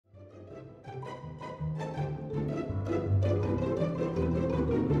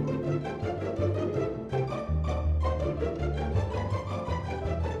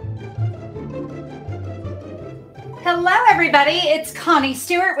Hello, everybody. It's Connie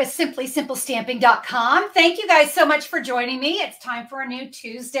Stewart with SimplySimpleStamping.com. Thank you guys so much for joining me. It's time for a new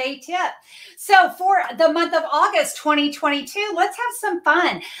Tuesday tip. So for the month of August 2022, let's have some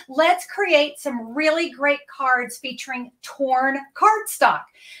fun. Let's create some really great cards featuring torn cardstock.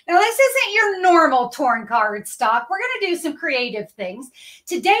 Now, this isn't your normal torn cardstock. We're going to do some creative things.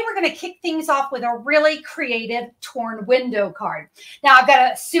 Today, we're going to kick things off with a really creative torn window card. Now, I've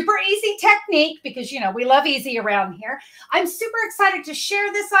got a super easy technique because, we love easy around here. I'm super excited to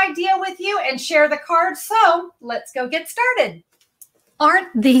share this idea with you and share the cards. So let's go get started.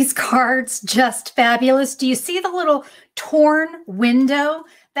 Aren't these cards just fabulous? Do you see the little torn window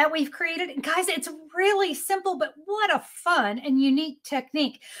that we've created? Guys, it's really simple, but what a fun and unique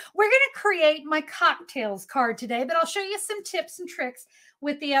technique. We're going to create my cocktails card today, but I'll show you some tips and tricks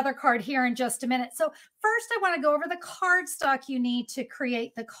with the other card here in just a minute. So first, I want to go over the cardstock you need to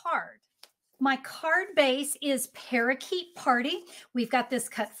create the card. My card base is Parakeet Party. We've got this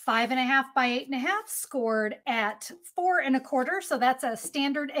cut 5.5 by 8.5, scored at 4 1/4. So that's a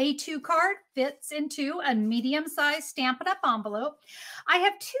standard A2 card, fits into a medium-sized Stampin' Up! Envelope. I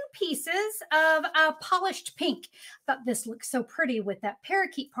have 2 pieces of polished pink. I thought this looks so pretty with that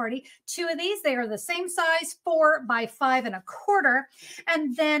Parakeet Party. 2 of these, they are the same size, 4 by 5 1/4.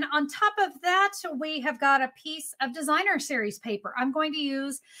 And then on top of that, we have got a piece of designer series paper. I'm going to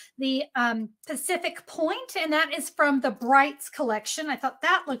use the Pacific Point, and that is from the Brights collection. I thought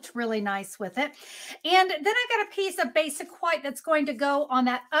that looked really nice with it. And then I've got a piece of basic white that's going to go on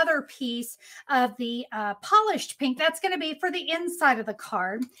that other piece of the polished pink. That's going to be for the inside of the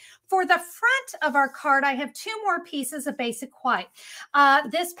card. For the front of our card, I have 2 more pieces of basic white.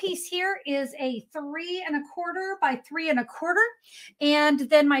 This piece here is a 3 1/4 by 3 1/4. And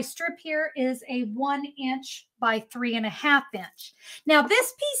then my strip here is a 1 inch by 3.5 inch. Now,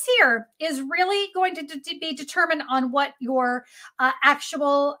 this piece here is really going to be determined on what your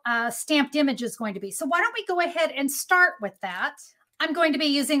actual stamped image is going to be. So why don't we go ahead and start with that? I'm going to be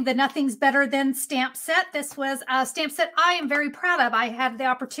using the Nothing's Better Than stamp set. This was a stamp set I am very proud of. I had the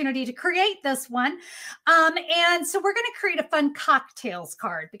opportunity to create this one. And so we're going to create a fun cocktails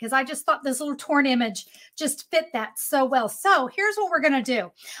card because I just thought this little torn image just fit that so well. So here's what we're going to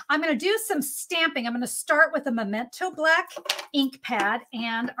do. I'm going to do some stamping. I'm going to start with a Memento Black ink pad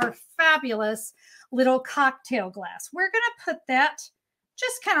and our fabulous little cocktail glass. We're going to put that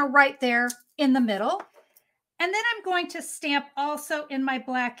just kind of right there in the middle. And then I'm going to stamp also in my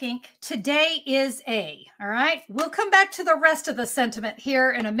black ink, "Today is a," all right? We'll come back to the rest of the sentiment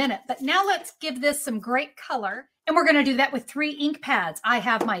here in a minute, but now let's give this some great color. And we're going to do that with 3 ink pads. I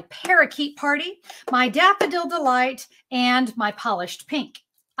have my Parakeet Party, my Daffodil Delight, and my polished pink.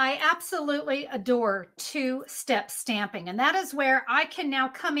 I absolutely adore 2-step stamping, and that is where I can now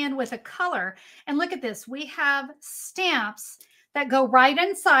come in with a color. And look at this. We have stamps that go right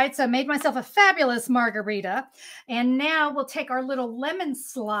inside. So I made myself a fabulous margarita. And now we'll take our little lemon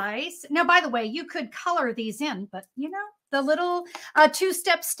slice. Now, by the way, you could color these in, but the little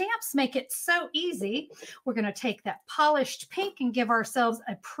 2-step stamps make it so easy. We're going to take that polished pink and give ourselves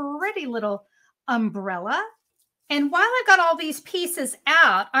a pretty little umbrella. And while I've got all these pieces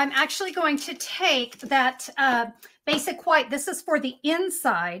out, I'm actually going to take that basic white. This is for the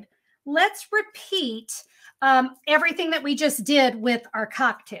inside. Let's repeat everything that we just did with our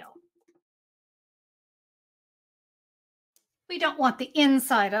cocktail. We don't want the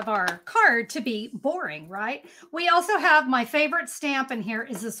inside of our card to be boring, right? We also have my favorite stamp in here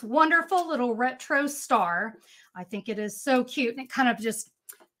is this wonderful little retro star. I think it is so cute, and it kind of just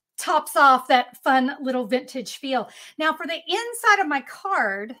tops off that fun little vintage feel. Now for the inside of my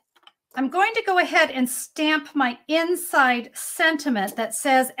card, I'm going to go ahead and stamp my inside sentiment that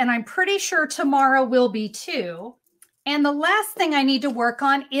says, "And I'm pretty sure tomorrow will be too." And the last thing I need to work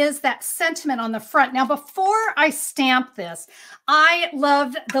on is that sentiment on the front. Now, before I stamp this, I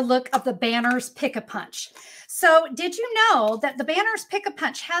loved the look of the Banners Pick-a-Punch. So did you know that the Banners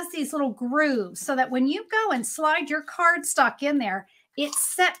Pick-a-Punch has these little grooves so that when you go and slide your cardstock in there, it's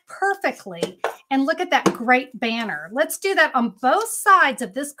set perfectly. And look at that great banner. Let's do that on both sides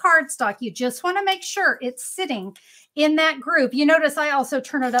of this cardstock. You just want to make sure it's sitting in that groove. You notice I also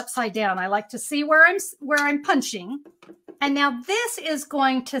turn it upside down. I like to see where I'm punching. And now this is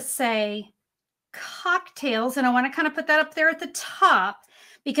going to say cocktails. And I want to kind of put that up there at the top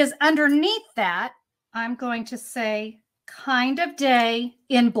because underneath that, I'm going to say kind of day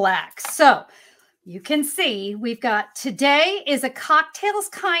in black. So you can see we've got today is a cocktails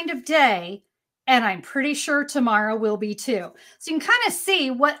kind of day, and I'm pretty sure tomorrow will be too. So you can kind of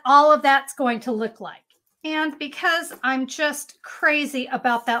see what all of that's going to look like. And because I'm just crazy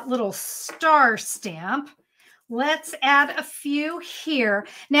about that little star stamp, Let's add a few here.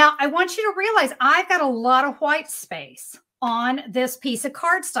 Now, I want you to realize I've got a lot of white space on this piece of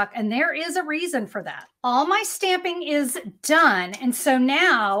cardstock, and there is a reason for that. All my stamping is done, and so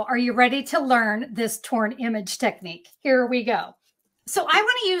now, are you ready to learn this torn image technique? Here we go. So I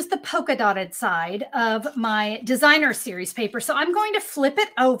want to use the polka dotted side of my designer series paper. So I'm going to flip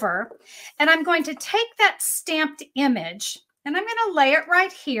it over, and I'm going to take that stamped image, and I'm going to lay it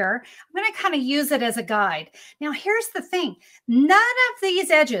right here. I'm going to kind of use it as a guide. Now, here's the thing. None of these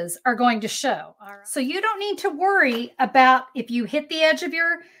edges are going to show. All right. So you don't need to worry about if you hit the edge of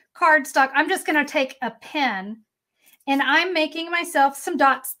your cardstock. I'm just going to take a pen, and I'm making myself some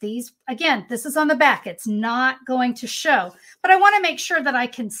dots. These, again, this is on the back. It's not going to show, but I want to make sure that I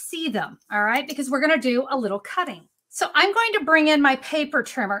can see them, all right, because we're going to do a little cutting. So I'm going to bring in my paper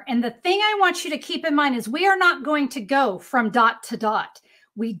trimmer, and the thing I want you to keep in mind is we are not going to go from dot to dot.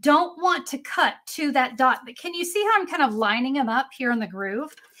 We don't want to cut to that dot, but can you see how I'm kind of lining them up here in the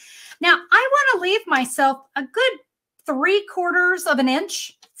groove? Now, I want to leave myself a good 3/4 of an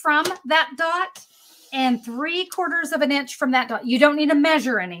inch from that dot and 3/4 of an inch from that dot. You don't need to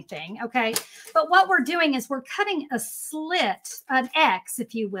measure anything, okay? But what we're doing is we're cutting a slit, an X,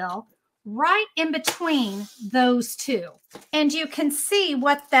 if you will, right in between those two. And you can see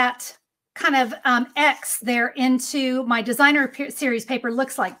what that kind of X there into my designer series paper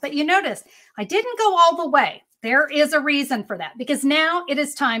looks like. But you notice I didn't go all the way. There is a reason for that, because now it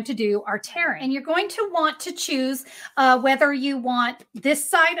is time to do our tearing. And you're going to want to choose whether you want this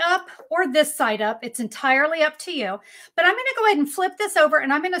side up or this side up. It's entirely up to you. But I'm going to go ahead and flip this over,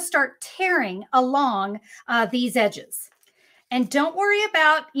 and I'm going to start tearing along these edges. And don't worry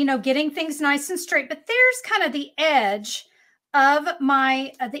about, you know, getting things nice and straight, but there's kind of the edge of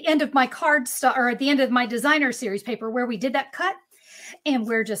my, the end of my cardstock, or at the end of my designer series paper where we did that cut. And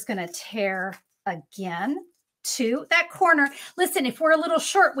we're just going to tear again to that corner. Listen, if we're a little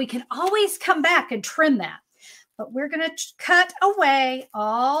short, we can always come back and trim that. But we're going to cut away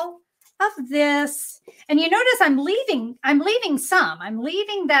all of this. And you notice I'm leaving some. I'm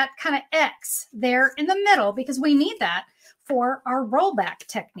leaving that kind of X there in the middle because we need that for our rollback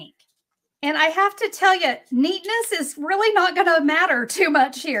technique. And I have to tell you, neatness is really not going to matter too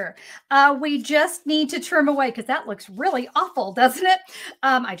much here. We just need to trim away because that looks really awful, doesn't it?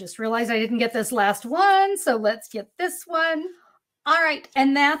 I just realized I didn't get this last one, so let's get this one. All right,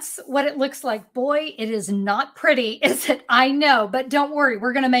 and that's what it looks like. Boy, it is not pretty, is it? I know, but don't worry.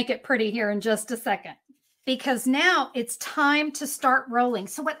 We're going to make it pretty here in just a second, because now it's time to start rolling.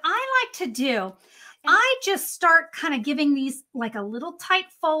 So what I like to do, I just start kind of giving these like a little tight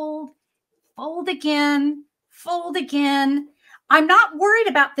fold, fold again, fold again. I'm not worried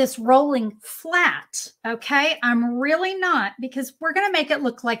about this rolling flat, okay? I'm really not, because we're going to make it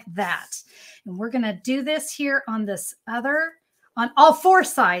look like that. And we're going to do this here on this other, on all four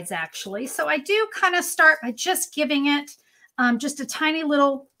sides, actually. So I do kind of start by just giving it just a tiny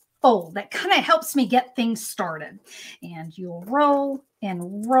little fold. That kind of helps me get things started. And you'll roll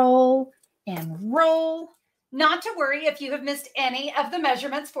and roll and roll. Not to worry if you have missed any of the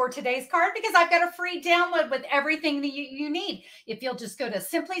measurements for today's card, because I've got a free download with everything that you need. If you'll just go to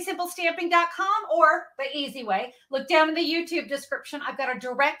simplysimplestamping.com, or the easy way, look down in the YouTube description. I've got a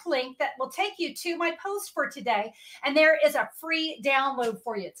direct link that will take you to my post for today. And there is a free download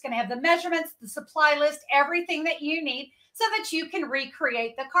for you. It's going to have the measurements, the supply list, everything that you need so that you can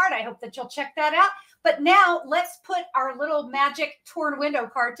recreate the card. I hope that you'll check that out. But now let's put our little magic torn window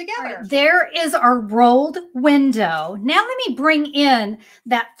card together. Right, there is our rolled window. Now let me bring in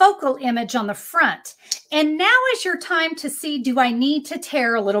that focal image on the front. And now is your time to see, do I need to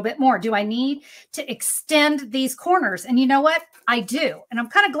tear a little bit more? Do I need to extend these corners? And you know what? I do. And I'm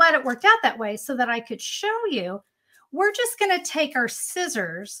kind of glad it worked out that way so that I could show you. We're just going to take our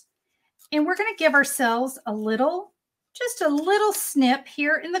scissors and we're going to give ourselves just a little snip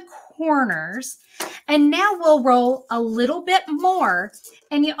here in the corners. And now we'll roll a little bit more.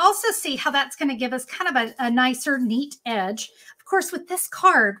 And you also see how that's going to give us kind of a nicer, neat edge. Of course, with this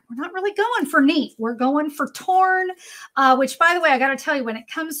card, we're not really going for neat. We're going for torn, which, by the way, I got to tell you, when it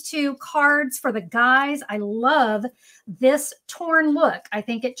comes to cards for the guys, I love this torn look. I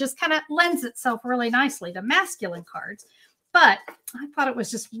think it just kind of lends itself really nicely to masculine cards. But I thought it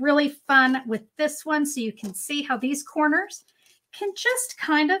was just really fun with this one, so you can see how these corners can just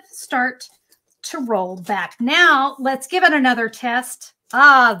kind of start to roll back. Now, let's give it another test.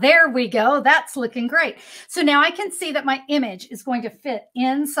 Ah, there we go. That's looking great. So now I can see that my image is going to fit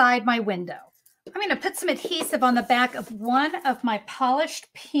inside my window. I'm going to put some adhesive on the back of one of my polished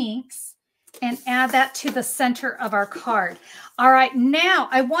pinks. and add that to the center of our card. All right, now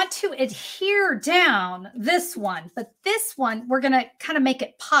I want to adhere down this one, but this one, we're going to kind of make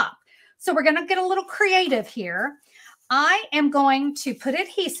it pop. So we're going to get a little creative here. I am going to put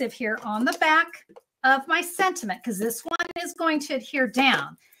adhesive here on the back of my sentiment because this one is going to adhere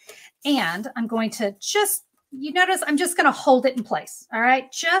down. And I'm going to just, you notice I'm just going to hold it in place. All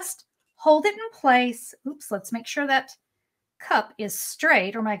right, just hold it in place. Oops, let's make sure that cup is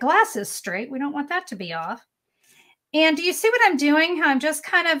straight or my glass is straight. We don't want that to be off. And do you see what I'm doing? How I'm just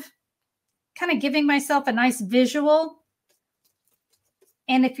kind of giving myself a nice visual.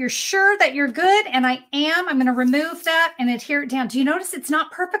 And if you're sure that you're good, and I am, I'm going to remove that and adhere it down. Do you notice it's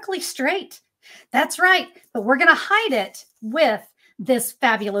not perfectly straight? That's right. But we're going to hide it with this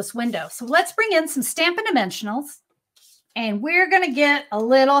fabulous window. So let's bring in some Stampin' Dimensionals. And we're going to get a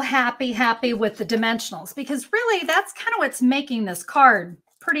little happy with the dimensionals because really that's kind of what's making this card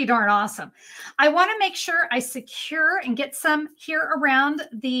pretty darn awesome. I want to make sure I secure and get some here around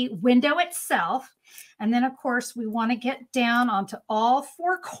the window itself. And then, of course, we want to get down onto all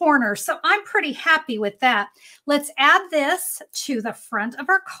four corners. So I'm pretty happy with that. Let's add this to the front of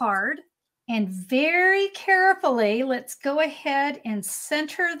our card. And very carefully, let's go ahead and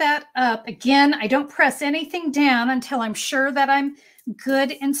center that up. Again, I don't press anything down until I'm sure that I'm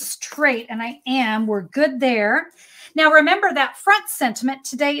good and straight. And I am. We're good there. Now, remember that front sentiment.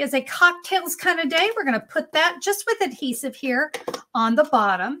 Today is a cocktails kind of day. We're going to put that just with adhesive here on the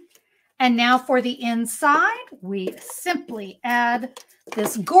bottom. And now for the inside, we simply add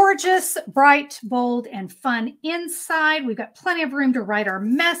this gorgeous, bright, bold, and fun inside. We've got plenty of room to write our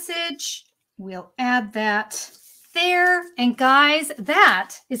message. We'll add that there. And guys,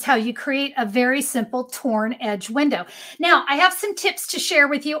 that is how you create a very simple torn edge window. Now, I have some tips to share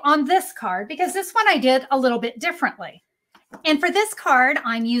with you on this card because this one I did a little bit differently. And for this card,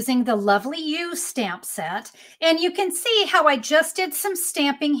 I'm using the Lovely You stamp set. And you can see how I just did some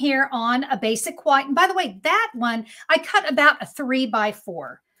stamping here on a basic white. And by the way, that one, I cut about a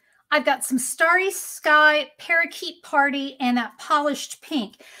 3x4. I've got some Starry Sky, Parakeet Party, and that polished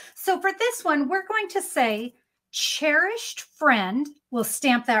pink. So for this one, we're going to say, Cherished Friend. We'll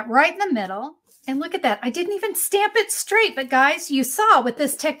stamp that right in the middle. And look at that. I didn't even stamp it straight. But guys, you saw with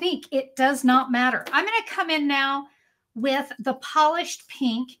this technique, it does not matter. I'm going to come in now with the polished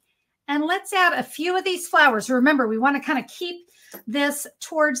pink. And let's add a few of these flowers. Remember, we want to kind of keep this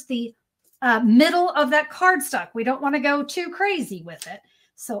towards the middle of that cardstock. We don't want to go too crazy with it.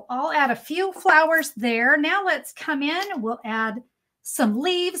 So I'll add a few flowers there. Now let's come in and we'll add some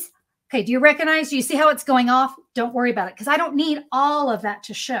leaves. Okay, do you see how it's going off? Don't worry about it because I don't need all of that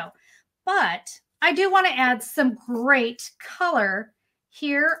to show. But I do want to add some great color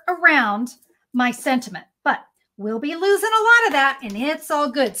here around my sentiment. But we'll be losing a lot of that and it's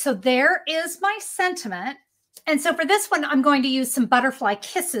all good. So there is my sentiment. And so for this one, I'm going to use some Butterfly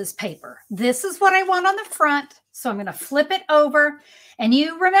Kisses paper. This is what I want on the front. So I'm going to flip it over. And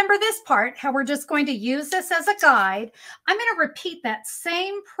you remember this part, how we're just going to use this as a guide. I'm going to repeat that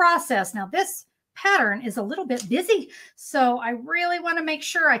same process. Now this pattern is a little bit busy, so I really want to make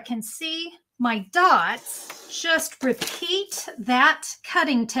sure I can see my dots. Just repeat that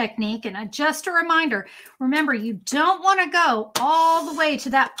cutting technique. And just a reminder, remember, you don't want to go all the way to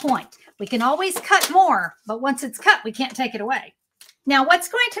that point. We can always cut more, but once it's cut, we can't take it away. Now, what's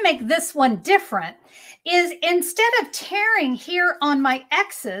going to make this one different is instead of tearing here on my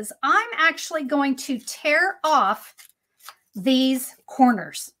X's, I'm actually going to tear off these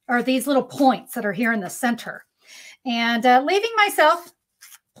corners or these little points that are here in the center and leaving myself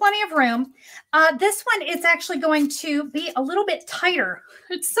plenty of room. This one is actually going to be a little bit tighter.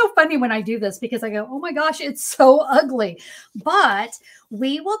 It's so funny when I do this because I go, oh my gosh, it's so ugly. But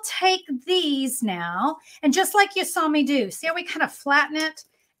we will take these now and just like you saw me do, see how we kind of flatten it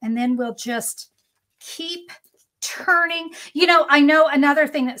and then we'll just keep turning. You know, I know another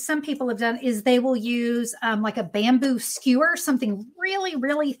thing that some people have done is they will use like a bamboo skewer, something really,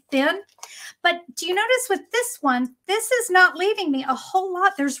 really thin. But do you notice with this one, this is not leaving me a whole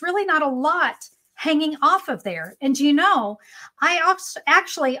lot. There's really not a lot hanging off of there. And do you know, I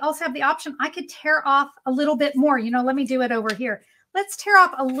actually also have the option, I could tear off a little bit more. You know, let me do it over here. Let's tear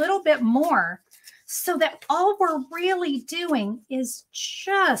off a little bit more so that all we're really doing is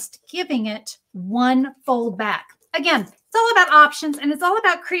just giving it one fold back. Again, it's all about options and it's all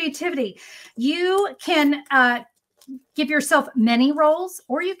about creativity. You can give yourself many rolls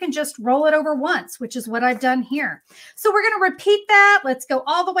or you can just roll it over once, which is what I've done here. So we're going to repeat that. Let's go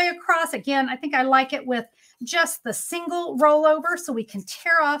all the way across. Again, I think I like it with just the single rollover so we can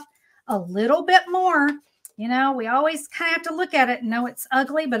tear off a little bit more. You know, we always kind of have to look at it and know it's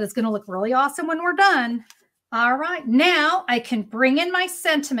ugly, but it's going to look really awesome when we're done. All right, now I can bring in my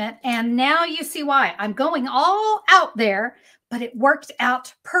sentiment, and now you see why I'm going all out there, but it worked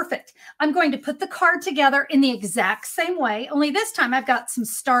out perfect. I'm going to put the card together in the exact same way, only this time I've got some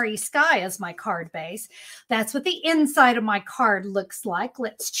starry sky as my card base. That's what the inside of my card looks like.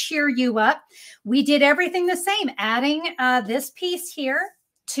 Let's cheer you up. We did everything the same, adding this piece here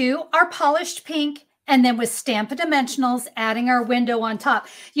to our polished pink, and then with Stampa Dimensionals, adding our window on top.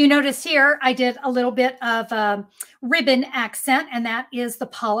 You notice here, I did a little bit of ribbon accent, and that is the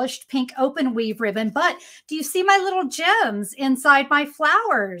polished pink open weave ribbon. But do you see my little gems inside my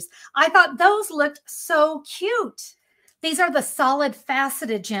flowers? I thought those looked so cute. These are the solid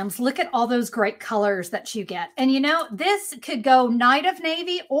faceted gems. Look at all those great colors that you get. And you know, this could go Night of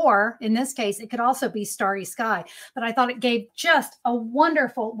Navy, or in this case, it could also be Starry Sky. But I thought it gave just a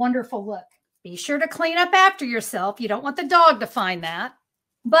wonderful, wonderful look. Be sure to clean up after yourself. You don't want the dog to find that.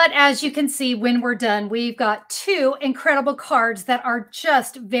 But as you can see, when we're done, we've got two incredible cards that are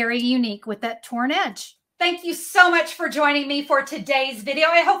just very unique with that torn edge. Thank you so much for joining me for today's video.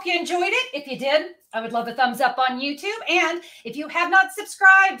 I hope you enjoyed it. If you did, I would love a thumbs up on YouTube. And if you have not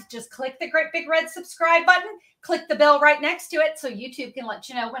subscribed, just click the great big red subscribe button. Click the bell right next to it so YouTube can let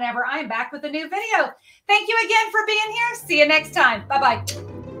you know whenever I'm back with a new video. Thank you again for being here. See you next time. Bye-bye.